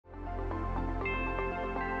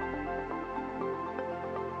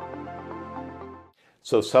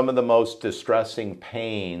So some of the most distressing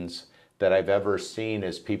pains that I've ever seen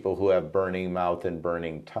is people who have burning mouth and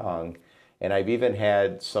burning tongue. And I've even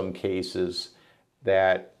had some cases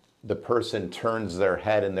that the person turns their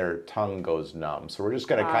head and their tongue goes numb. So we're just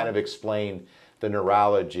going to kind of explain the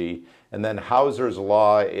neurology. And then Hauser's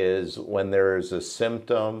law is when there's a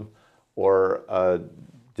symptom or a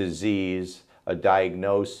disease, a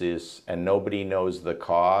diagnosis, and nobody knows the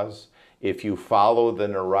cause, if you follow the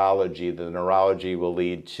neurology will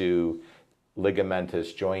lead to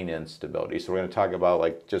ligamentous joint instability. So we're going to talk about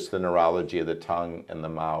like just the neurology of the tongue and the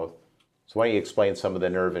mouth. So why don't you explain some of the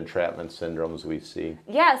nerve entrapment syndromes we see?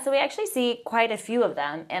 Yeah, so we actually see quite a few of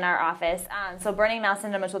them in our office. So burning mouth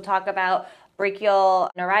syndrome, which we'll talk about, brachial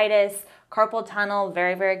neuritis, carpal tunnel,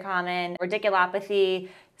 very, very common, radiculopathy,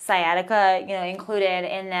 sciatica, included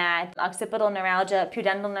in that, occipital neuralgia,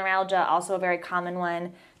 pudendal neuralgia, also a very common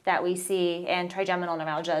one that we see, and trigeminal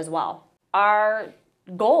neuralgia as well. Our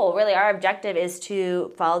goal, really our objective, is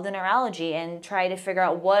to follow the neurology and try to figure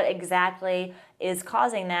out what exactly is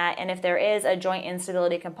causing that, and if there is a joint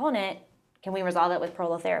instability component, can we resolve it with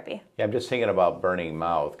prolotherapy? Yeah, I'm just thinking about burning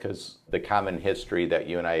mouth, because the common history that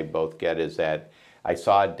you and I both get is that I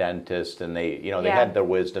saw a dentist and they had their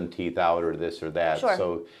wisdom teeth out or this or that. Sure.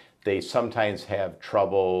 So they sometimes have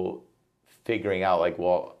trouble figuring out, like,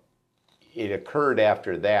 well, it occurred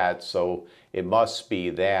after that, so it must be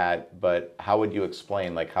that. But how would you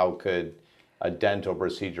explain, like, how could a dental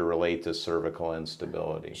procedure relate to cervical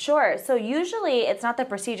instability? Sure. So usually it's not the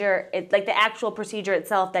procedure, like the actual procedure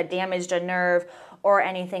itself that damaged a nerve or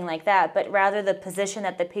anything like that, but rather the position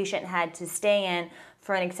that the patient had to stay in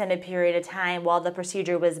for an extended period of time while the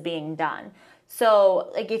procedure was being done.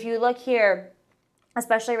 So like if you look here,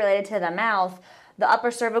 especially related to the mouth, the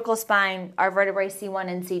upper cervical spine, our vertebrae C1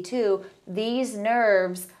 and C2, these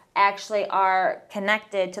nerves actually are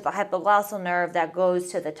connected to the hypoglossal nerve that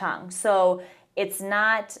goes to the tongue. So it's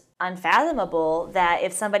not unfathomable that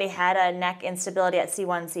if somebody had a neck instability at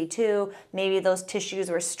C1, C2, maybe those tissues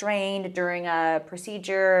were strained during a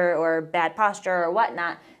procedure or bad posture or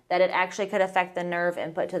whatnot, that it actually could affect the nerve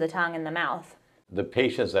input to the tongue and the mouth. The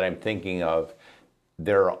patients that I'm thinking of,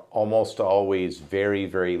 they're almost always very,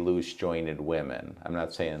 very loose jointed women. I'm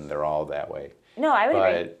not saying they're all that way. No, I would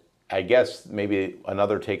agree. But I guess maybe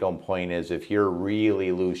another take-home point is if you're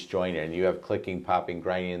really loose jointed and you have clicking, popping,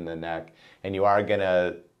 grinding in the neck, and you are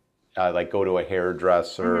gonna like go to a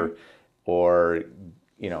hairdresser or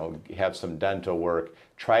have some dental work,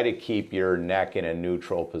 try to keep your neck in a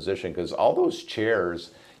neutral position, because all those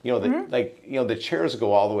chairs, the chairs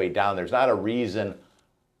go all the way down. There's not a reason,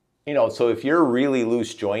 so if you're really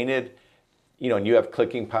loose jointed, and you have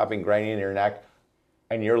clicking, popping, grinding in your neck,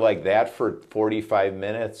 and you're like that for 45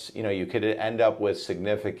 minutes, you could end up with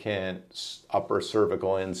significant upper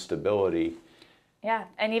cervical instability. Yeah,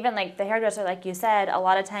 and even like the hairdresser, like you said, a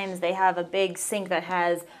lot of times they have a big sink that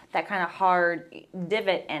has that kind of hard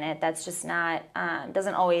divot in it that's just not,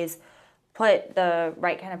 doesn't always put the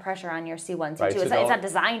right kind of pressure on your C1, C2. Right, so it's not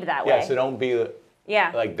designed that way. Yeah, so don't be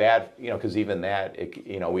like that, because even that,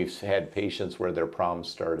 we've had patients where their problems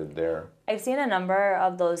started there. I've seen a number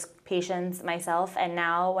of those patients myself, and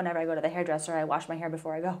now whenever I go to the hairdresser, I wash my hair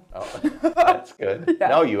before I go. Oh, that's good. Yeah.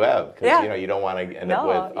 No, you have, because you don't want to end up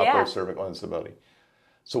with upper cervical instability.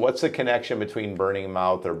 So what's the connection between burning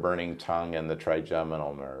mouth or burning tongue and the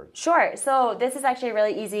trigeminal nerve? Sure. So this is actually a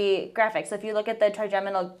really easy graphic. So if you look at the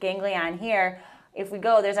trigeminal ganglion here, if we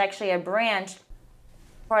go, there's actually a branch,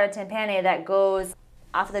 chorda tympani, that goes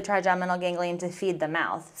off of the trigeminal ganglion to feed the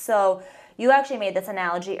mouth. So you actually made this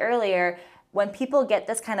analogy earlier. When people get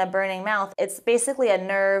this kind of burning mouth, it's basically a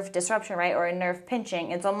nerve disruption, right, or a nerve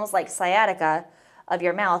pinching. It's almost like sciatica of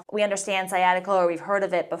your mouth. We understand sciatica, or we've heard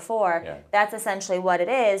of it before. Yeah. That's essentially what it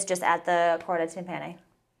is, just at the chorda tympani.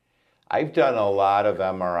 I've done a lot of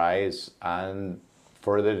MRIs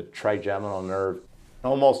for the trigeminal nerve.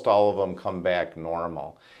 Almost all of them come back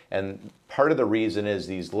normal. And part of the reason is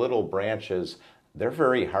these little branches, they're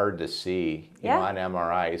very hard to see on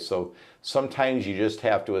MRI. So sometimes you just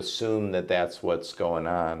have to assume that that's what's going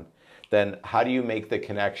on. Then how do you make the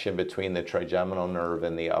connection between the trigeminal nerve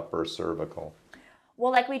and the upper cervical?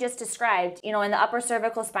 Well, like we just described, in the upper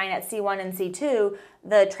cervical spine at C1 and C2,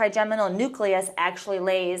 the trigeminal nucleus actually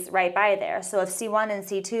lays right by there. So if C1 and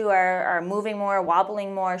C2 are moving more,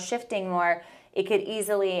 wobbling more, shifting more, it could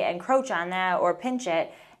easily encroach on that or pinch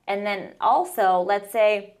it. And then also, let's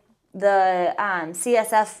say the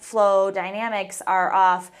CSF flow dynamics are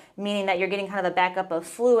off, meaning that you're getting kind of a backup of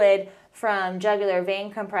fluid from jugular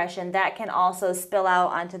vein compression, that can also spill out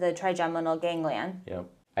onto the trigeminal ganglion. Yep.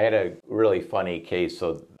 I had a really funny case,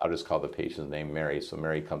 so I'll just call the patient's name Mary. So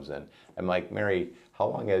Mary comes in. I'm like, Mary, how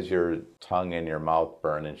long has your tongue and your mouth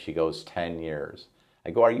burned? And she goes, 10 years. I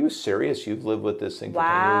go, are you serious? You've lived with this thing for 10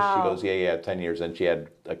 years? She goes, yeah, 10 years. And she had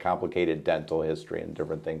a complicated dental history and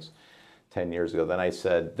different things 10 years ago. Then I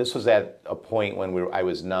said, this was at a point when I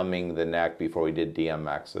was numbing the neck before we did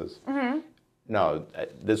DMXs. No,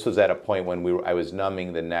 this was at a point when I was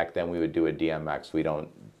numbing the neck, then we would do a DMX. We don't,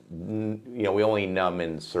 we only numb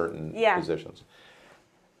in certain positions,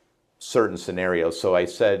 certain scenarios. So I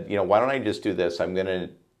said, why don't I just do this? I'm going to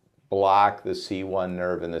block the C1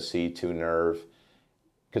 nerve and the C2 nerve,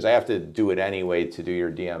 because I have to do it anyway to do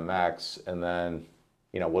your DMX, and then,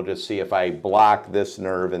 we'll just see if I block this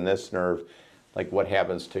nerve and this nerve, like what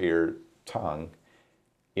happens to your tongue,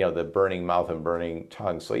 the burning mouth and burning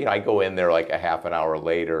tongue. So, I go in there like a half an hour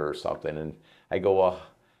later or something, and I go,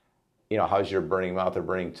 well, how's your burning mouth or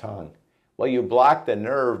burning tongue? Well, you block the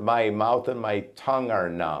nerve, my mouth and my tongue are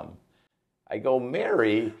numb. I go,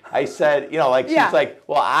 Mary, I said, she's like,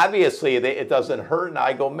 well, obviously it doesn't hurt. And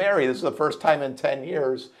I go, Mary, this is the first time in 10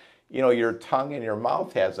 years, your tongue and your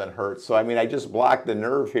mouth hasn't hurt. So, I just blocked the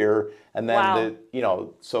nerve here. And then,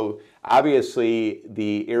 so obviously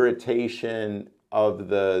the irritation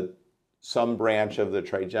of some branch of the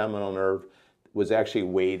trigeminal nerve was actually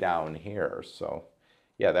way down here. So,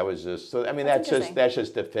 yeah, that was just, so, that's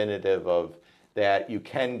just definitive of that you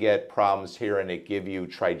can get problems here and it give you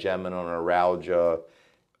trigeminal neuralgia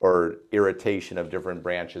or irritation of different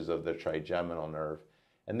branches of the trigeminal nerve.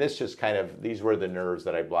 And this just these were the nerves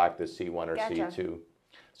that I blocked, the C1 or C2.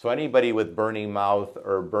 So anybody with burning mouth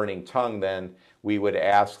or burning tongue, then we would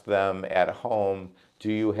ask them at home,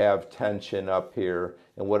 do you have tension up here?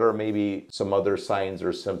 And what are maybe some other signs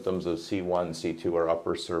or symptoms of C1, C2, or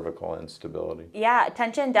upper cervical instability? Yeah,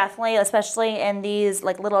 tension definitely, especially in these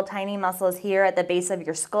like little tiny muscles here at the base of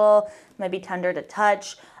your skull, might be tender to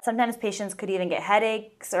touch. Sometimes patients could even get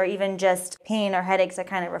headaches or even just pain or headaches that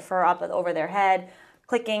kind of refer up over their head.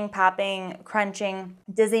 Clicking, popping, crunching,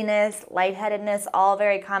 dizziness, lightheadedness, all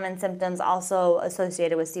very common symptoms also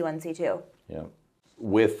associated with C1, C2. Yeah.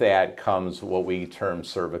 With that comes what we term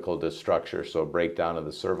cervical destructure, so breakdown of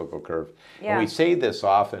the cervical curve. Yeah. And we say this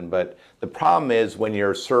often, but the problem is when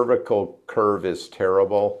your cervical curve is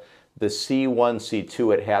terrible, the C1,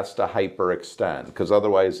 C2, it has to hyperextend, because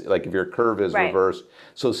otherwise, like if your curve is reversed,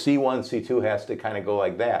 so C1, C2 has to kind of go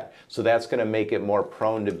like that. So that's going to make it more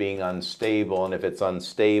prone to being unstable, and if it's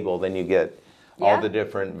unstable, then you get all the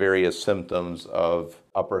different various symptoms of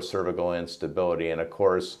upper cervical instability. And of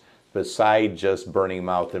course, beside just burning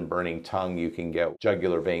mouth and burning tongue, you can get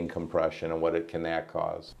jugular vein compression, and what can that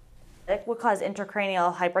cause? It will cause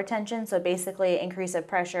intracranial hypertension, so basically increase of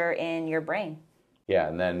pressure in your brain. Yeah,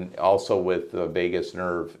 and then also with the vagus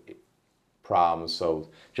nerve problems, so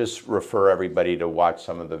just refer everybody to watch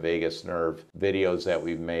some of the vagus nerve videos that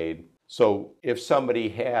we've made. So if somebody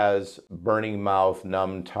has burning mouth,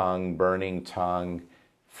 numb tongue, burning tongue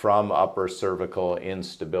from upper cervical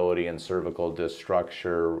instability and cervical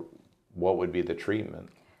destructure, what would be the treatment?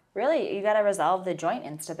 Really, you got to resolve the joint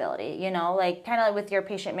instability, like kind of like with your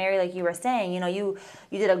patient Mary, like you were saying, you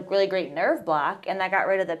did a really great nerve block and that got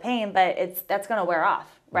rid of the pain, but that's going to wear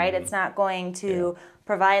off, right? It's not going to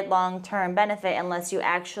provide long-term benefit unless you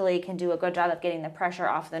actually can do a good job of getting the pressure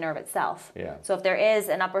off the nerve itself. Yeah. So if there is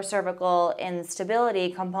an upper cervical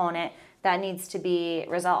instability component, that needs to be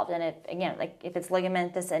resolved. And if it's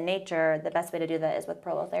ligamentous in nature, the best way to do that is with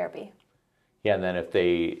prolotherapy. Yeah, and then if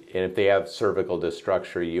they have cervical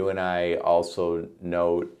destructure, you and I also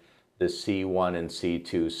note the C1 and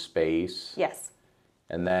C2 space. Yes.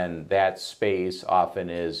 And then that space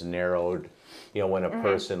often is narrowed, when a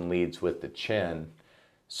person leads with the chin.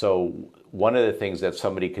 So one of the things that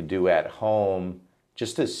somebody could do at home,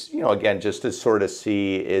 just to, just to sort of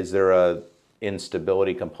see, is there a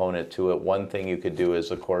instability component to it? One thing you could do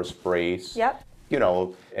is, of course, brace. Yep.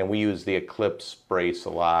 And we use the Eclipse brace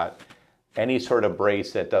a lot. Any sort of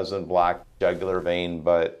brace that doesn't block jugular vein,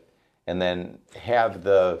 and then have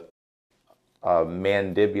the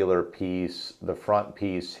mandibular piece, the front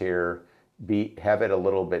piece here, have it a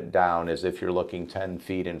little bit down as if you're looking 10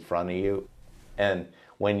 feet in front of you. And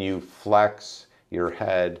when you flex your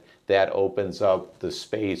head, that opens up the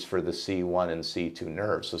space for the C1 and C2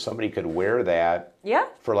 nerves. So somebody could wear that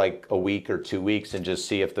for like a week or 2 weeks and just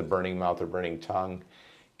see if the burning mouth or burning tongue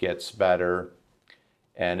gets better.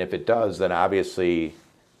 And if it does, then obviously,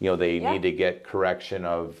 they need to get correction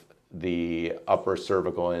of the upper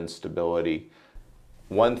cervical instability.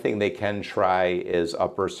 One thing they can try is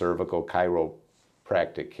upper cervical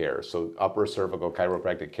chiropractic care. So upper cervical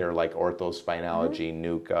chiropractic care like orthospinalogy,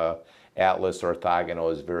 NUCA, Atlas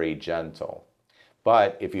orthogonal is very gentle.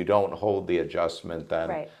 But if you don't hold the adjustment, then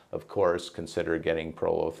Right. of course consider getting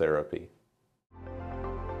prolotherapy.